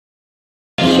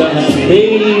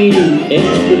happy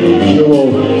individual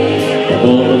the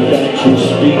moment that you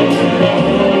speak.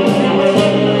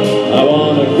 I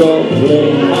wanna go play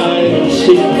hide and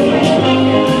seek.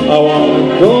 I wanna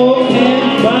go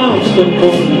and bounce the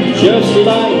moon just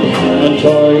like a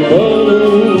toy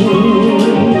balloon.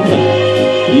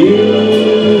 You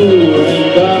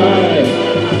and I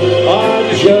are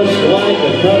just like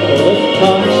a couple of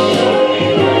tots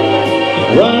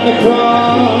run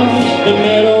across the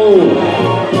meadow,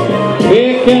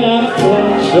 picking up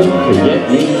lots of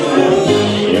forget-me-nots.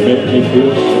 You make me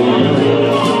feel so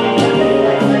young.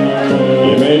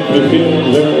 You make me feel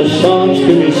there are songs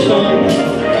to be sung,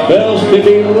 bells to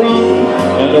be rung,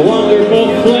 and a wonderful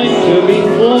fling to be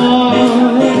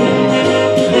flung.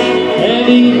 And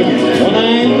even when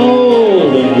I'm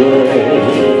old and gray,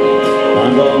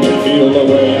 I'm going to feel the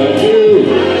way I do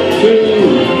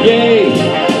today,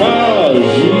 'cause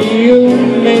you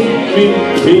make me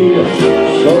feel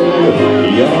so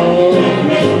young.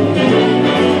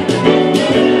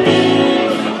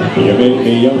 You make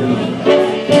me young.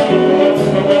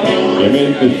 You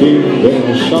make me feel there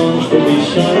are songs to be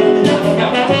sung,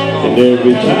 and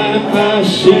every time I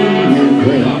see you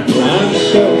grin, I'm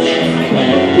such a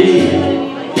happy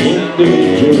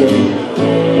individual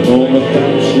the moment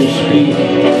that you speak.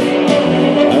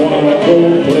 I wanna go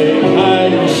play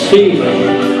hide and seek.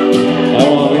 I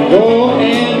wanna go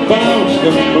and bounce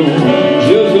the moon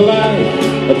just like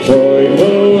a toy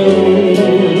balloon.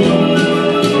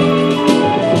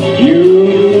 You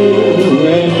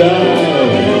and I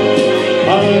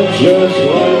are just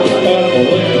like a couple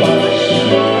of tots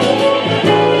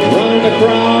running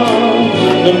across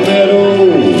the meadow,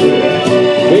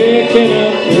 picking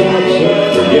up lots of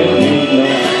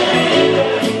forget-me-nots.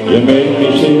 You make me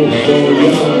feel so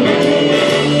young.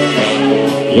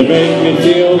 You make me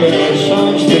feel there are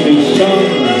songs to be sung,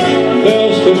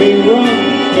 bells to be rung,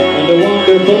 and a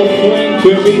wonderful fling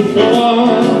to be flung.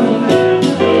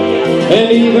 And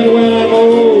even when I'm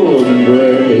old and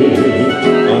gray,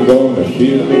 I'm gonna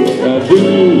feel like I do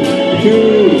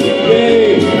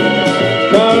today,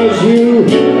 'cause you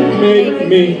make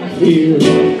me feel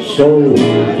so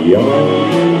young.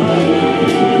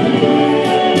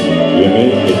 You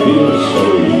make me feel so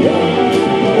young.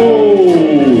 Oh,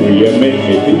 you make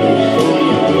me feel so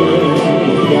young.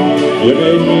 You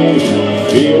make me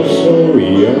feel so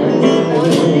young.